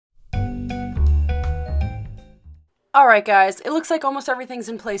Alright guys, it looks like almost everything's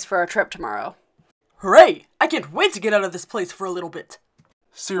in place for our trip tomorrow. Hooray! I can't wait to get out of this place for a little bit.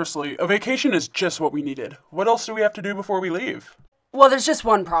 Seriously, a vacation is just what we needed. What else do we have to do before we leave? Well, there's just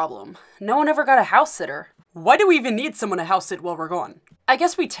one problem. No one ever got a house sitter. Why do we even need someone to house sit while we're gone? I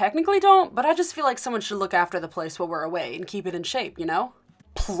guess we technically don't, but I just feel like someone should look after the place while we're away and keep it in shape, you know?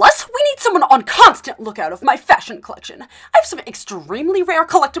 Plus, we need someone on constant lookout of my fashion collection. I have some extremely rare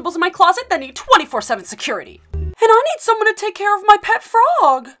collectibles in my closet that need 24/7 security. And I need someone to take care of my pet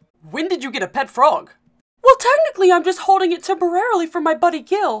frog. When did you get a pet frog? Well, technically, I'm just holding it temporarily for my buddy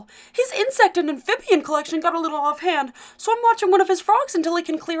Gil. His insect and amphibian collection got a little offhand, so I'm watching one of his frogs until he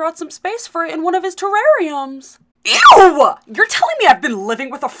can clear out some space for it in one of his terrariums. Ew! You're telling me I've been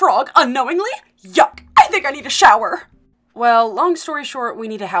living with a frog unknowingly? Yuck! I think I need a shower. Well, long story short, we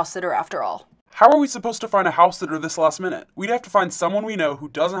need a house sitter after all. How are we supposed to find a house sitter this last minute? We'd have to find someone we know who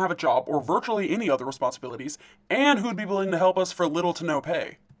doesn't have a job or virtually any other responsibilities, and who'd be willing to help us for little to no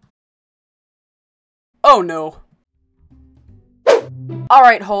pay. Oh no.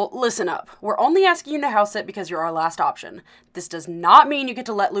 Alright, Holt, listen up. We're only asking you to house sit because you're our last option. This does not mean you get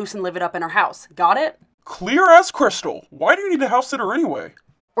to let loose and live it up in our house. Got it? Clear as crystal. Why do you need a house sitter anyway?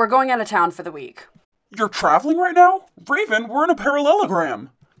 We're going out of town for the week. You're traveling right now? Raven, we're in a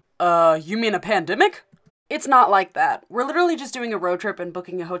parallelogram. You mean a pandemic? It's not like that. We're literally just doing a road trip and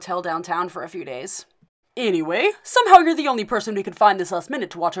booking a hotel downtown for a few days. Anyway, somehow you're the only person we could find this last minute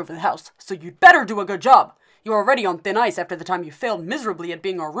to watch over the house, so you'd better do a good job. You're already on thin ice after the time you failed miserably at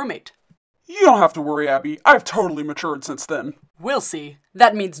being our roommate. You don't have to worry, Abby. I've totally matured since then. We'll see.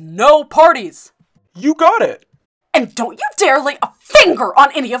 That means no parties. You got it. And don't you dare lay a finger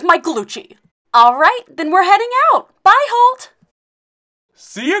on any of my Glucci. Alright, then we're heading out. Bye, Holt.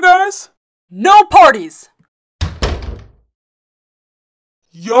 See you guys. No parties.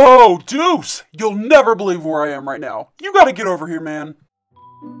 Yo, Deuce! You'll never believe where I am right now. You gotta get over here, man.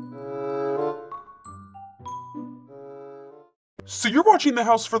 So you're watching The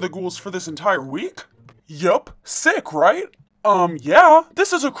House for the Ghouls for this entire week? Yup. Sick, right? Yeah.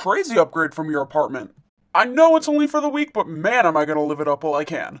 This is a crazy upgrade from your apartment. I know it's only for the week, but man am I gonna live it up while I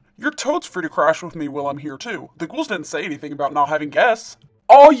can. You're totes free to crash with me while I'm here too. The ghouls didn't say anything about not having guests.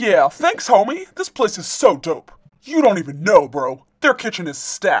 Oh yeah, thanks homie. This place is so dope. You don't even know, bro. Their kitchen is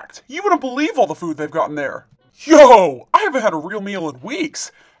stacked. You wouldn't believe all the food they've got in there. Yo, I haven't had a real meal in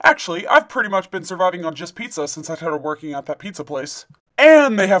weeks. Actually, I've pretty much been surviving on just pizza since I started working at that pizza place.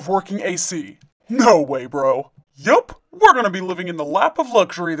 And they have working AC. No way, bro. Yup, we're gonna be living in the lap of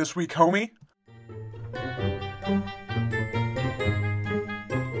luxury this week, homie.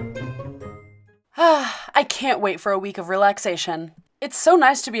 I can't wait for a week of relaxation. It's so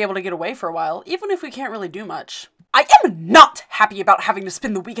nice to be able to get away for a while, even if we can't really do much. I am not happy about having to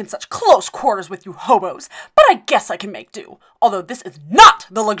spend the week in such close quarters with you hobos, but I guess I can make do. Although this is not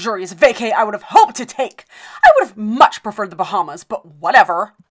the luxurious vacay I would have hoped to take. I would have much preferred the Bahamas, but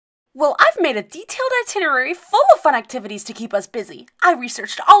whatever. Well, I've made a detailed itinerary full of fun activities to keep us busy. I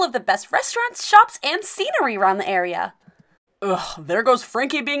researched all of the best restaurants, shops, and scenery around the area. Ugh, there goes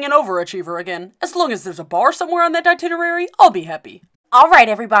Frankie being an overachiever again. As long as there's a bar somewhere on that itinerary, I'll be happy. Alright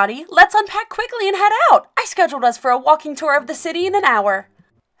everybody, let's unpack quickly and head out. I scheduled us for a walking tour of the city in an hour.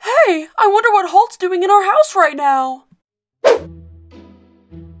 Hey, I wonder what Holt's doing in our house right now.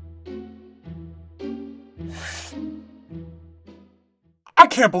 I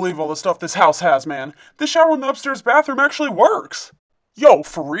can't believe all the stuff this house has, man. The shower in the upstairs bathroom actually works. Yo,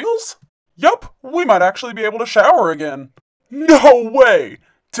 for reals? Yup, we might actually be able to shower again. No way!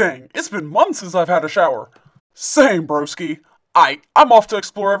 Dang, it's been months since I've had a shower. Same, broski. I'm off to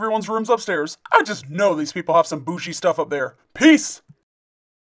explore everyone's rooms upstairs. I just know these people have some bougie stuff up there. Peace!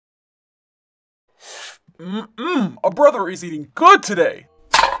 A brother is eating good today.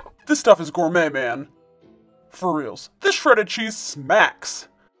 This stuff is gourmet, man. For reals, this shredded cheese smacks.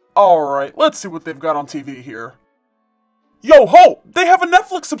 Alright, let's see what they've got on TV here. Yo, Holt! They have a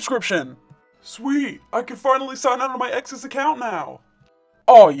Netflix subscription! Sweet, I can finally sign out of my ex's account now.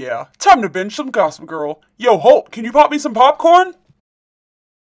 Oh yeah, time to binge some Gossip Girl. Yo, Holt, can you pop me some popcorn?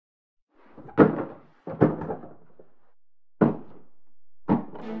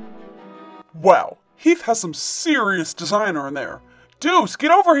 Wow, Heath has some serious designer in there. Deuce,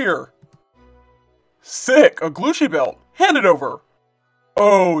 get over here! Sick, a Glucci belt. Hand it over.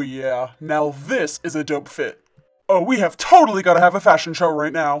 Oh yeah, now this is a dope fit. Oh, we have totally got to have a fashion show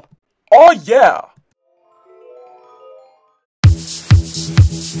right now. Oh yeah!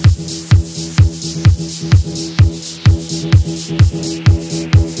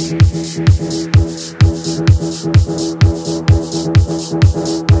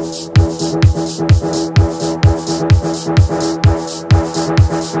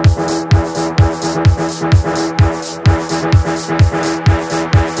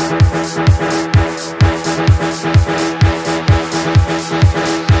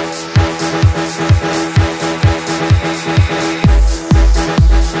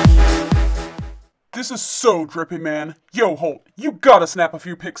 This is so drippy, man. Yo, Holt, you gotta snap a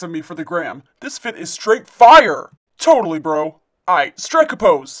few pics of me for the gram. This fit is straight fire. Totally, bro. Aight, strike a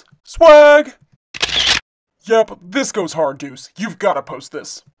pose. Swag! Yep, this goes hard, Deuce. You've gotta post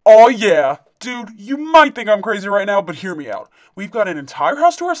this. Oh yeah. Dude, you might think I'm crazy right now, but hear me out. We've got an entire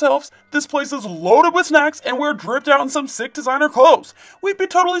house to ourselves, this place is loaded with snacks, and we're dripped out in some sick designer clothes. We'd be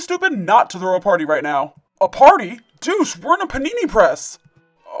totally stupid not to throw a party right now. A party? Deuce, we're in a panini press.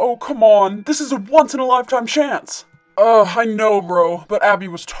 Oh, come on. This is a once-in-a-lifetime chance. I know, bro, but Abbey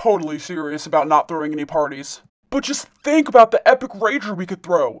was totally serious about not throwing any parties. But just think about the epic rager we could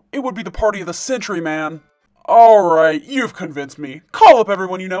throw. It would be the party of the century, man. Alright, you've convinced me. Call up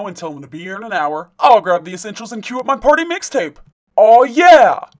everyone you know and tell them to be here in an hour. I'll grab the essentials and cue up my party mixtape. Oh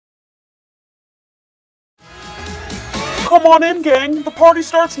yeah! Come on in, gang. The party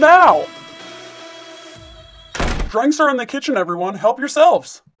starts now. Drinks are in the kitchen, everyone. Help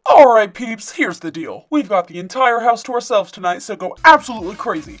yourselves. Alright, peeps, here's the deal. We've got the entire house to ourselves tonight, so go absolutely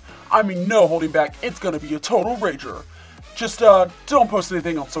crazy. I mean, no holding back. It's gonna be a total rager. Just, don't post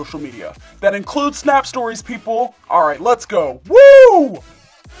anything on social media. That includes Snap Stories, people. Alright, let's go. Woo!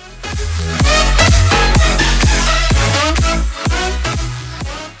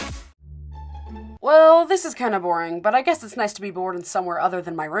 Well, this is kind of boring, but I guess it's nice to be bored in somewhere other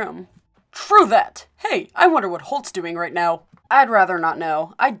than my room. True that. Hey, I wonder what Holt's doing right now. I'd rather not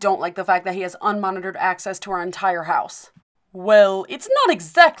know. I don't like the fact that he has unmonitored access to our entire house. Well, it's not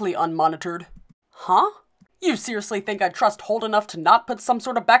exactly unmonitored. Huh? You seriously think I'd trust Holt enough to not put some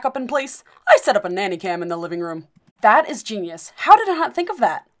sort of backup in place? I set up a nanny cam in the living room. That is genius. How did I not think of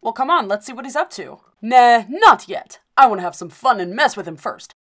that? Well, come on, let's see what he's up to. Nah, not yet. I want to have some fun and mess with him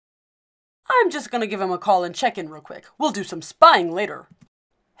first. I'm just gonna give him a call and check in real quick. We'll do some spying later.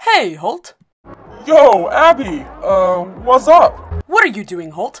 Hey, Holt. Yo, Abbey, what's up? What are you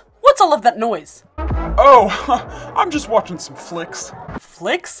doing, Holt? What's all of that noise? Oh, I'm just watching some flicks.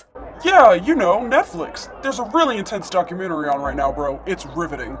 Flicks? Yeah, you know, Netflix. There's a really intense documentary on right now, bro. It's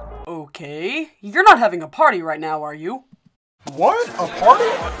riveting. Okay. You're not having a party right now, are you? What? A party?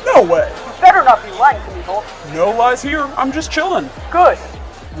 No way. You better not be lying to me, Holt. No lies here. I'm just chilling. Good.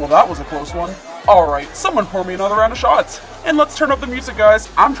 Well, that was a close one. Alright, someone pour me another round of shots. And let's turn up the music, guys.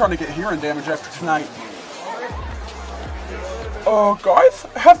 I'm trying to get hearing damage after tonight. Guys,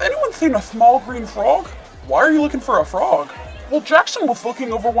 have anyone seen a small green frog? Why are you looking for a frog? Well, Jackson was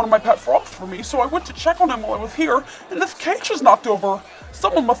looking over one of my pet frogs for me, so I went to check on him while I was here, and this cage is knocked over.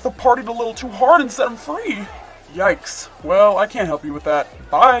 Someone must have partied a little too hard and set him free. Yikes. Well, I can't help you with that.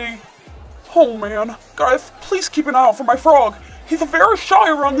 Bye. Oh man. Guys, please keep an eye out for my frog. He's very shy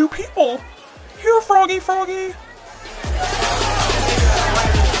around new people. Here, Froggy, Froggy.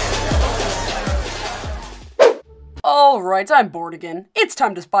 Alright, I'm bored again. It's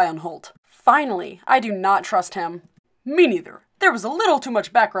time to spy on Holt. Finally, I do not trust him. Me neither. There was a little too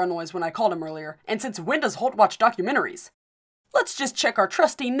much background noise when I called him earlier, and since when does Holt watch documentaries? Let's just check our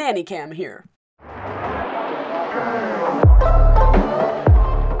trusty nanny cam here.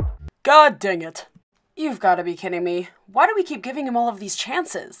 God dang it. You've got to be kidding me. Why do we keep giving him all of these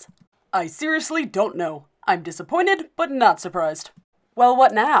chances? I seriously don't know. I'm disappointed, but not surprised. Well,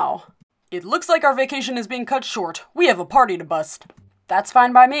 what now? It looks like our vacation is being cut short. We have a party to bust. That's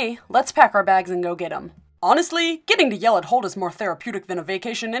fine by me. Let's pack our bags and go get him. Honestly, getting to yell at Holt is more therapeutic than a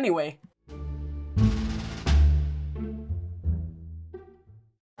vacation anyway.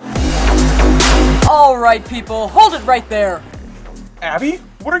 Alright, people, hold it right there. Abbey,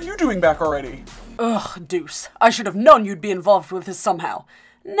 what are you doing back already? Ugh, Deuce. I should have known you'd be involved with this somehow.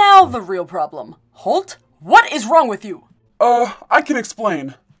 Now the real problem. Holt, what is wrong with you? I can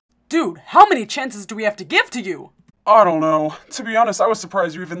explain. Dude, how many chances do we have to give to you? I don't know. To be honest, I was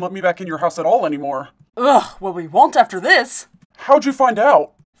surprised you even let me back in your house at all anymore. Ugh, well we won't after this. How'd you find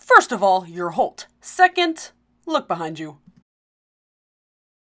out? First of all, you're Holt. Second, look behind you.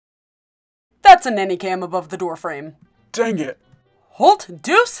 That's a nanny cam above the door frame. Dang it. Holt,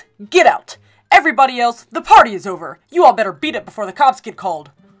 Deuce, get out. Everybody else, the party is over. You all better beat it before the cops get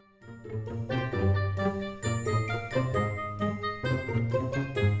called.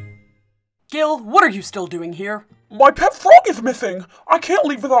 Gil, what are you still doing here? My pet frog is missing. I can't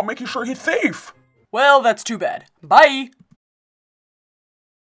leave without making sure he's safe. Well, that's too bad. Bye!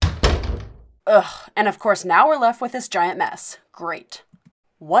 Ugh, and of course now we're left with this giant mess. Great.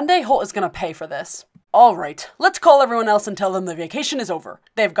 One day Holt is gonna pay for this. Alright, let's call everyone else and tell them the vacation is over.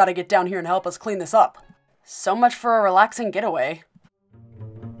 They've gotta get down here and help us clean this up. So much for a relaxing getaway.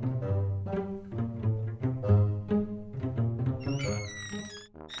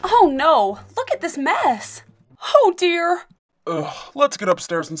 Oh no, look at this mess. Oh dear. Ugh, let's get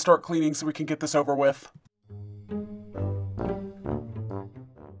upstairs and start cleaning so we can get this over with.